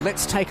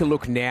Let's take a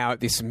look now at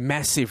this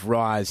massive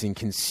rise in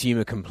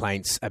consumer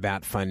complaints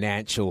about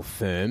financial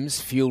firms,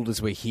 fuelled,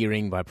 as we're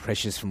hearing, by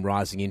pressures from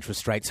rising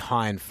interest rates,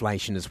 high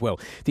inflation as well.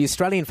 The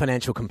Australian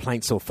Financial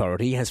Complaints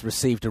Authority has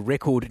received a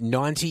record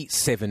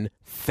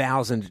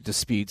 97,000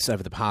 disputes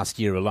over the past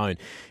year alone,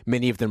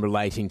 many of them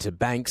relating to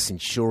banks,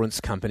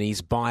 insurance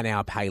companies, buy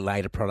now, pay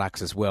later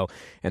products as well,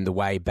 and the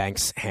way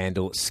banks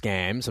handle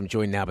scams. I'm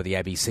joined now by the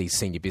ABC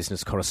senior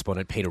business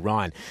correspondent, Peter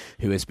Ryan,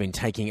 who has been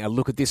taking a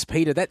look at this.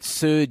 Peter, that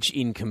surge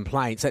in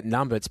complaints, that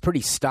number, it's pretty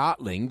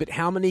startling, but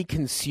how many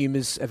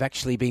consumers have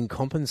actually been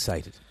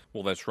compensated?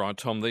 Well, that's right,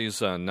 Tom.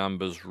 These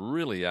numbers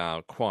really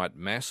are quite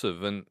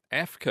massive. And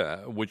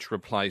AFCA, which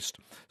replaced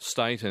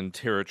state and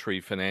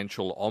territory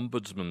financial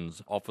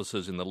ombudsman's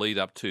offices in the lead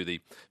up to the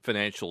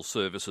Financial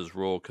Services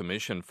Royal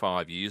Commission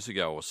 5 years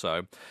ago or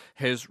so,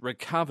 has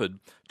recovered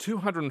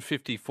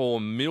 $254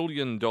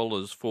 million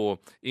for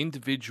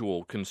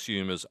individual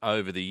consumers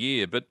over the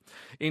year. But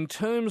in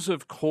terms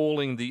of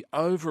calling the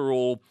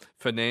overall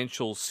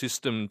financial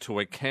system to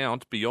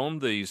account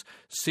beyond these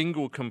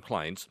single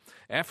complaints,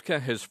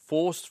 AFCA has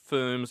forced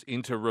firms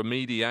into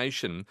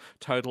remediation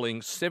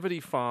totalling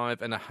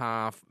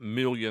 $75.5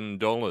 million.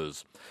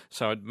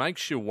 So it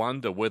makes you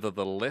wonder whether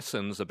the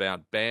lessons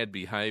about bad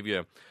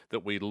behaviour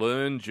that we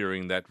learned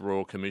during that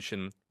Royal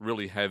Commission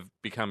really have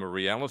become a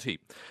reality.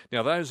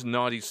 Now, those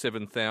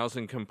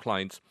 97,000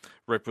 complaints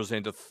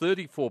represent a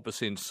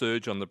 34%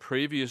 surge on the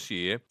previous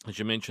year. As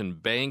you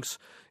mentioned, banks,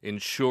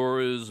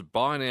 insurers,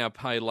 buy now,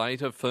 pay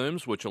later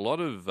firms, which a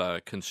lot of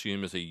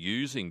consumers are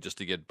using just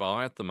to get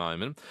by at the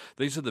moment.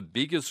 These are the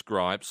biggest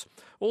gripes.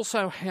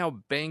 Also, how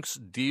banks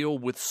deal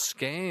with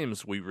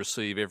scams we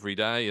receive every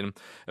day. And,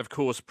 of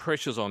course,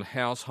 pressures on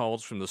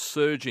households from the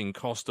surging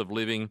cost of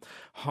living.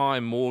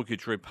 High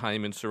mortgage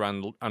repayments are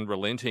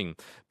unrelenting.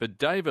 But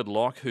David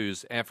Locke,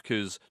 who's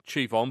AFCA's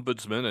Chief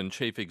Ombudsman and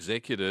Chief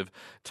Executive,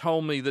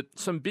 told me that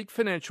some big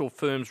financial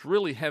firms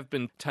really have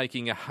been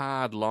taking a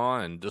hard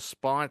line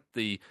despite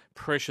the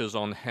pressures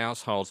on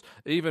households,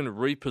 even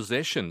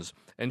repossessions,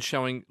 and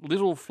showing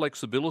little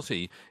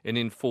flexibility in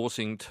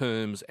enforcing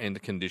terms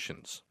and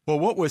conditions. Well,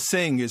 what we're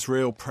seeing is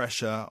real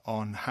pressure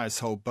on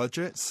household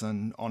budgets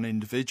and on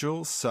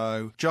individuals.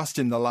 So just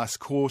in the last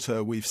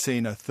quarter, we've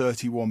seen a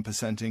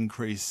 31%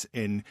 increase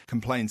in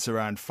complaints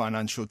around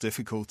financial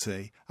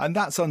difficulty. And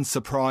that's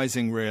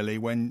unsurprising, really,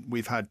 when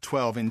we've had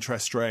 12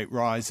 interest rate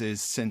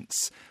rises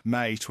since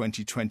May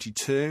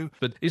 2022.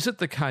 But is it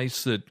the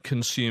case that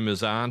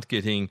consumers aren't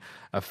getting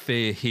a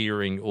fair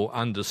hearing or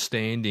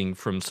understanding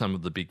from some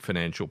of the big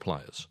financial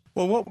players?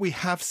 Well, what we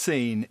have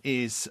seen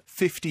is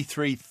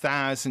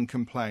 53,000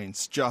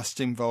 complaints just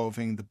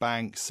involving the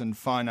banks and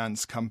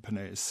finance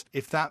companies.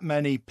 If that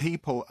many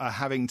people are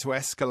having to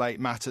escalate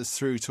matters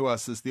through to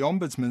us as the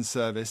Ombudsman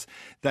Service,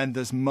 then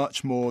there's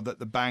much more that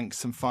the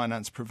banks and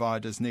finance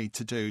providers need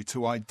to do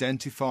to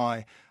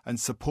identify and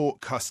support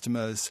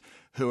customers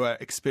who are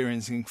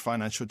experiencing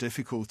financial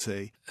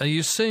difficulty. Are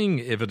you seeing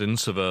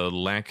evidence of a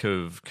lack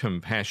of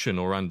compassion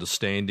or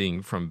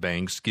understanding from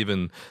banks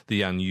given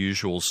the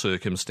unusual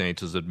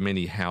circumstances that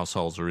many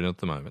households are in at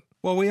the moment?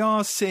 Well, we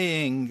are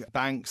seeing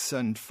banks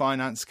and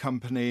finance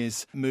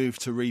companies move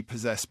to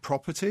repossess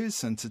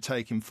properties and to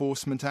take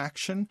enforcement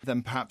action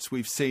than perhaps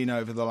we've seen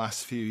over the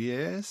last few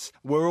years.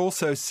 We're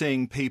also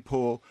seeing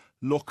people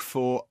look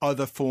for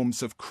other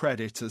forms of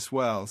credit as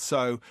well.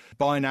 So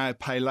buy now,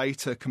 pay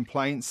later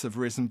complaints have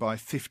risen by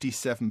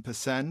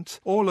 57%.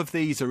 All of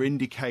these are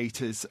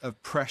indicators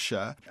of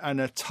pressure and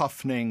a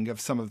toughening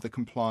of some of the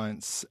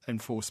compliance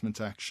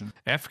enforcement action.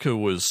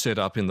 AFCA was set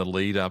up in the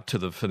lead up to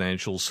the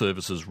Financial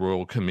Services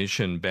Royal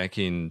Commission back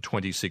in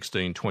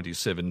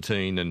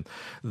 2016-2017, and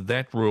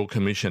that Royal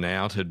Commission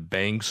outed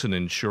banks and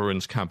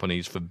insurance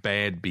companies for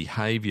bad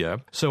behaviour.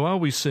 So are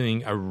we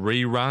seeing a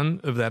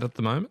rerun of that at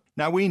the moment?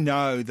 Now, we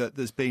know that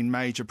there's been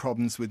major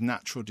problems with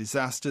natural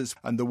disasters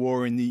and the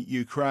war in the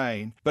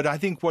Ukraine, but I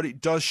think what it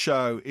does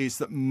show is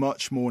that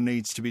much more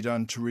needs to be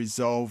done to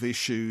resolve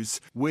issues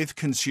with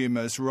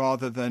consumers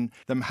rather than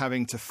them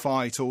having to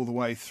fight all the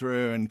way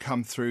through and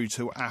come through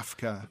to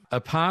AFCA.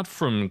 Apart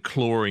from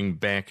clawing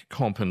back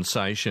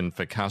compensation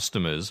for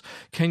customers,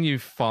 can you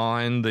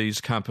fine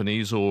these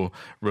companies or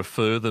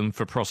refer them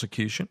for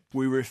prosecution?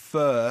 We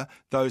refer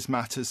those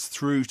matters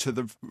through to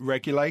the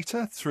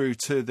regulator, through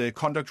to the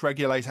conduct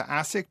regulator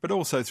ASIC, but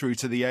also through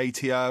to the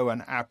ATO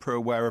and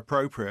APRA where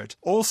appropriate.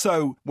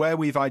 Also, where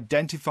we've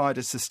identified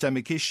a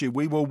systemic issue,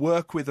 we will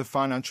work with a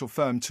financial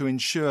firm to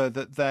ensure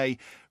that they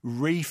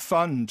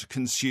refund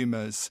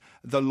consumers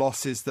the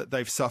losses that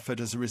they've suffered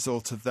as a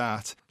result of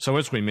that. So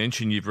as we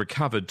mentioned, you've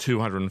recovered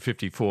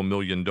 $254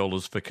 million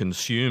for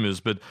consumers,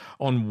 but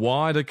on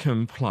wider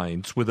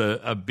complaints with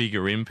a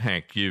bigger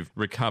impact, you've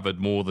recovered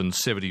more than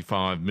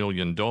 $75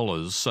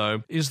 million.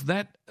 So is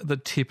that the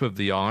tip of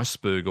the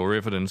iceberg or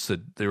evidence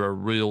that there are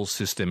real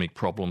systemic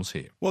problems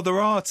here? Well, there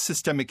are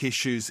systemic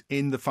issues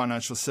in the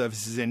financial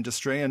services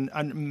industry,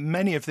 and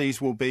many of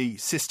these will be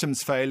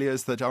systems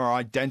failures that are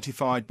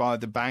identified by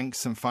the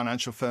banks and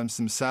financial firms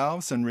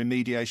themselves, and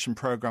remediation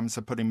programs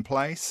are put in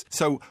place.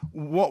 So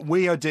what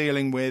we are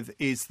dealing with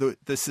is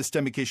the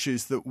systemic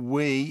issues that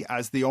we,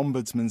 as the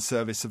Ombudsman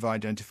Service, have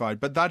identified.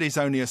 But that is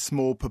only a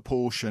small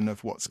proportion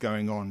of what's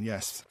going on,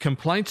 yes.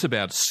 Complaints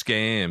about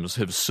scams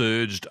have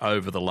surged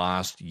over the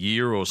last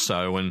year or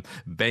so, and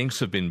banks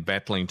have been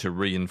battling to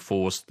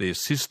reinforce their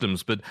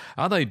systems. But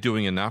are they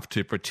doing enough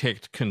to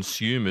protect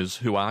consumers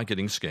who are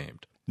getting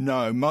scammed?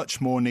 No,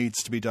 much more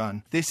needs to be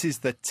done. This is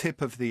the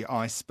tip of the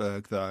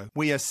iceberg, though.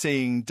 We are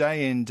seeing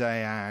day in,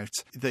 day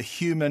out, the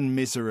human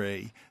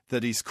misery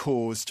that is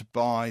caused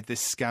by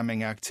this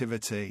scamming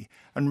activity.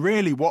 And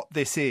really what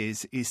this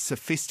is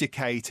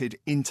sophisticated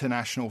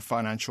international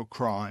financial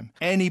crime.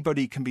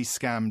 Anybody can be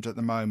scammed at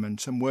the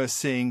moment, and we're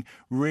seeing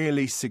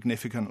really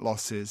significant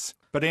losses.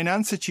 But in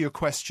answer to your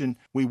question,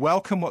 we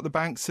welcome what the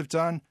banks have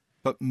done,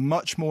 but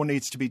much more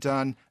needs to be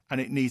done,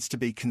 and it needs to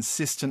be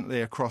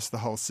consistently across the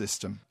whole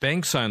system.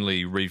 Banks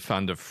only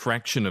refund a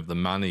fraction of the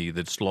money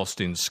that's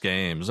lost in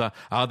scams.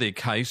 Are there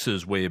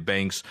cases where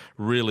banks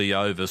really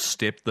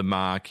overstep the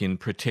mark in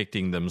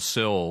protecting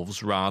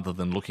themselves rather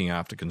than looking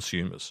after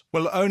consumers?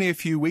 Well, only a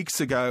few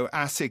weeks ago,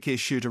 ASIC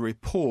issued a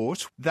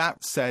report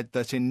that said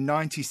that in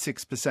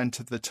 96%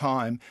 of the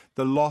time,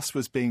 the loss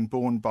was being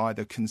borne by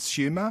the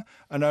consumer,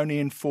 and only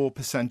in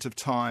 4% of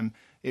time,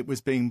 it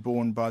was being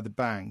borne by the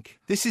bank.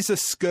 This is a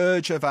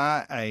scourge of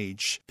our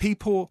age.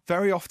 People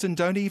very often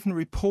don't even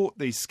report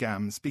these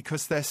scams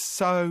because they're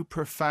so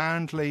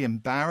profoundly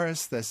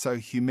embarrassed, they're so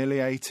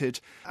humiliated,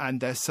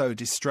 and they're so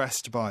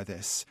distressed by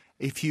this.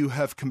 If you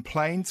have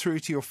complained through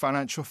to your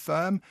financial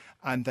firm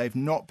and they've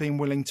not been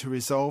willing to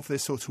resolve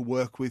this or to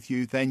work with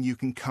you, then you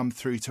can come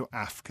through to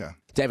AFCA.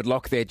 David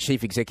Locke there,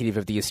 Chief Executive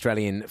of the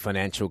Australian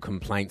Financial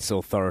Complaints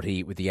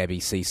Authority, with the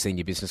ABC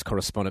Senior Business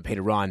Correspondent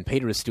Peter Ryan.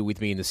 Peter is still with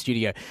me in the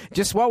studio.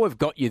 Just while we've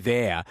got you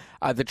there,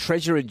 the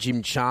Treasurer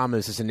Jim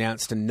Chalmers has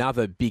announced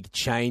another big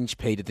change,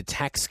 Peter. The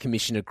Tax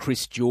Commissioner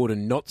Chris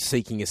Jordan not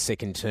seeking a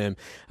second term,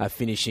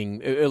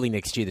 finishing early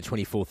next year, the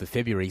 24th of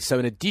February. So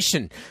in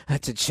addition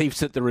to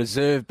chiefs at the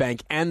Reserve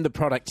Bank and the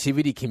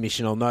Productivity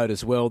Commission, I'll note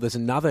as well, there's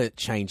another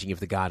changing of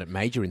the guard at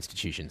major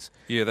institutions.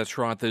 Yeah, that's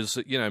right. There's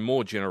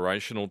more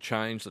generational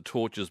change. The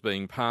torch is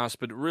being passed,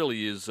 but it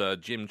really is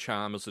Jim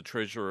Chalmers, the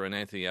Treasurer, and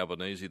Anthony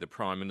Albanese, the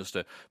Prime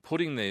Minister,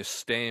 putting their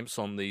stamps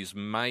on these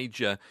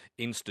major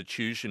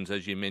institutions.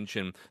 As you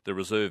mentioned, the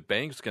Reserve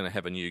Bank is going to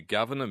have a new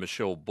governor,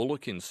 Michelle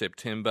Bullock, in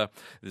September.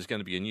 There's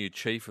going to be a new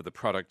chief of the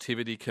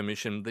Productivity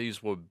Commission.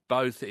 These were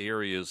both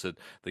areas that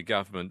the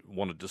government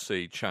wanted to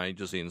see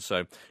changes in.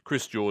 So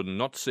Chris Jordan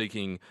not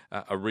seeking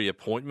a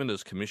reappointment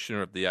as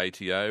Commissioner of the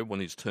ATO when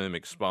his term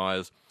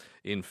expires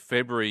in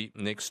February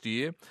next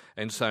year.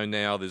 And so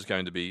now there's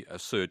going to be a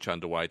search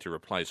underway to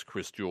replace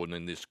Chris Jordan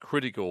in this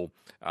critical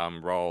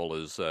role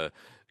as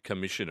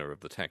Commissioner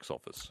of the Tax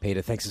Office.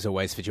 Peter, thanks as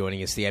always for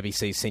joining us. The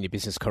ABC Senior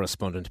Business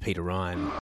Correspondent Peter Ryan.